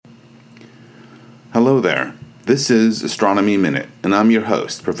Hello there. This is Astronomy Minute, and I'm your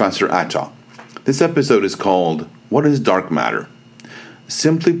host, Professor Atta. This episode is called, What is Dark Matter?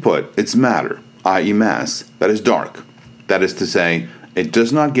 Simply put, it's matter, i.e. mass, that is dark. That is to say, it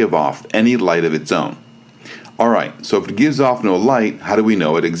does not give off any light of its own. Alright, so if it gives off no light, how do we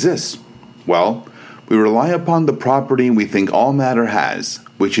know it exists? Well, we rely upon the property we think all matter has,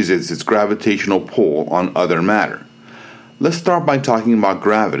 which is its gravitational pull on other matter. Let's start by talking about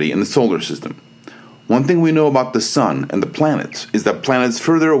gravity in the solar system. One thing we know about the sun and the planets is that planets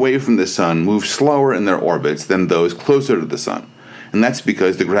further away from the sun move slower in their orbits than those closer to the sun. And that's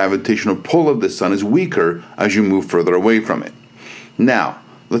because the gravitational pull of the sun is weaker as you move further away from it. Now,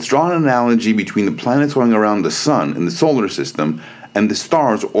 let's draw an analogy between the planets going around the sun in the solar system and the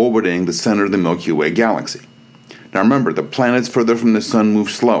stars orbiting the center of the Milky Way galaxy. Now remember, the planets further from the sun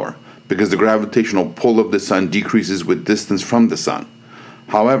move slower because the gravitational pull of the sun decreases with distance from the sun.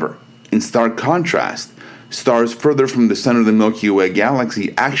 However, in stark contrast, stars further from the center of the Milky Way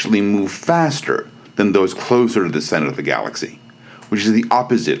galaxy actually move faster than those closer to the center of the galaxy, which is the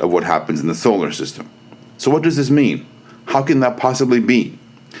opposite of what happens in the solar system. So what does this mean? How can that possibly be?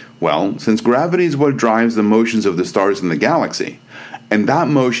 Well, since gravity is what drives the motions of the stars in the galaxy, and that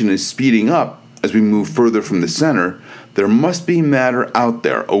motion is speeding up as we move further from the center, there must be matter out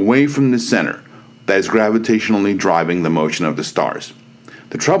there, away from the center, that is gravitationally driving the motion of the stars.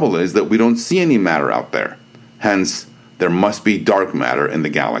 The trouble is that we don't see any matter out there. Hence, there must be dark matter in the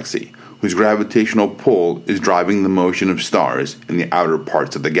galaxy, whose gravitational pull is driving the motion of stars in the outer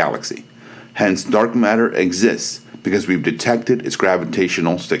parts of the galaxy. Hence, dark matter exists because we've detected its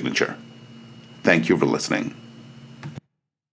gravitational signature. Thank you for listening.